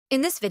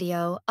In this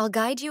video, I'll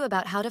guide you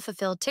about how to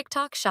fulfill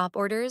TikTok shop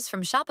orders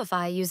from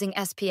Shopify using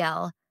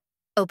SPL.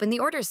 Open the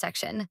Orders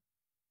section.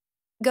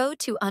 Go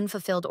to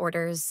Unfulfilled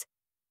Orders.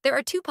 There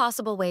are two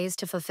possible ways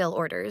to fulfill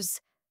orders.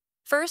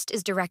 First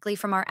is directly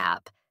from our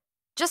app.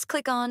 Just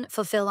click on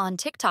Fulfill on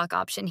TikTok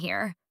option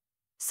here.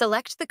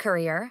 Select the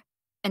courier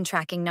and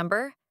tracking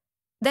number,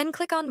 then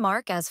click on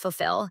Mark as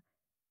Fulfill,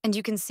 and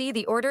you can see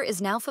the order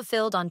is now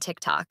fulfilled on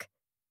TikTok.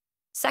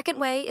 Second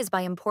way is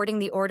by importing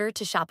the order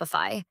to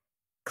Shopify.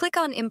 Click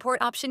on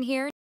Import option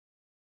here.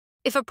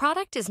 If a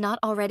product is not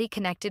already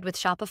connected with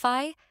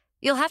Shopify,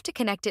 you'll have to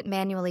connect it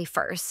manually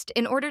first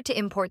in order to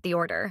import the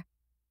order.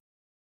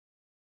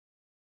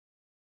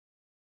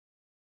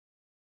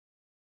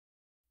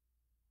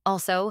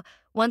 Also,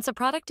 once a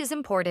product is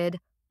imported,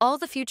 all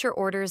the future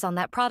orders on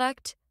that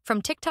product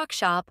from TikTok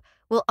Shop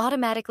will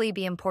automatically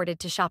be imported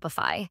to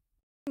Shopify.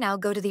 Now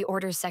go to the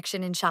Orders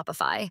section in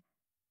Shopify.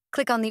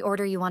 Click on the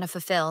order you want to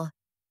fulfill.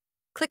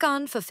 Click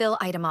on Fulfill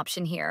Item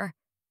option here.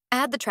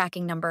 Add the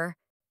tracking number,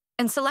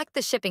 and select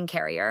the shipping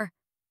carrier.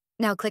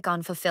 Now click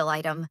on Fulfill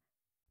Item.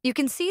 You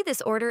can see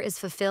this order is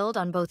fulfilled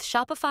on both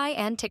Shopify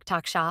and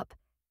TikTok Shop.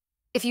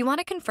 If you want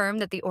to confirm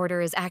that the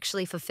order is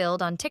actually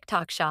fulfilled on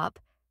TikTok Shop,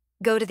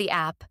 go to the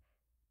app,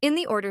 in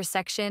the Orders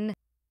section,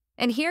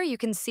 and here you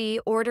can see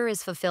Order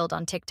is fulfilled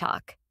on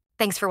TikTok.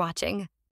 Thanks for watching.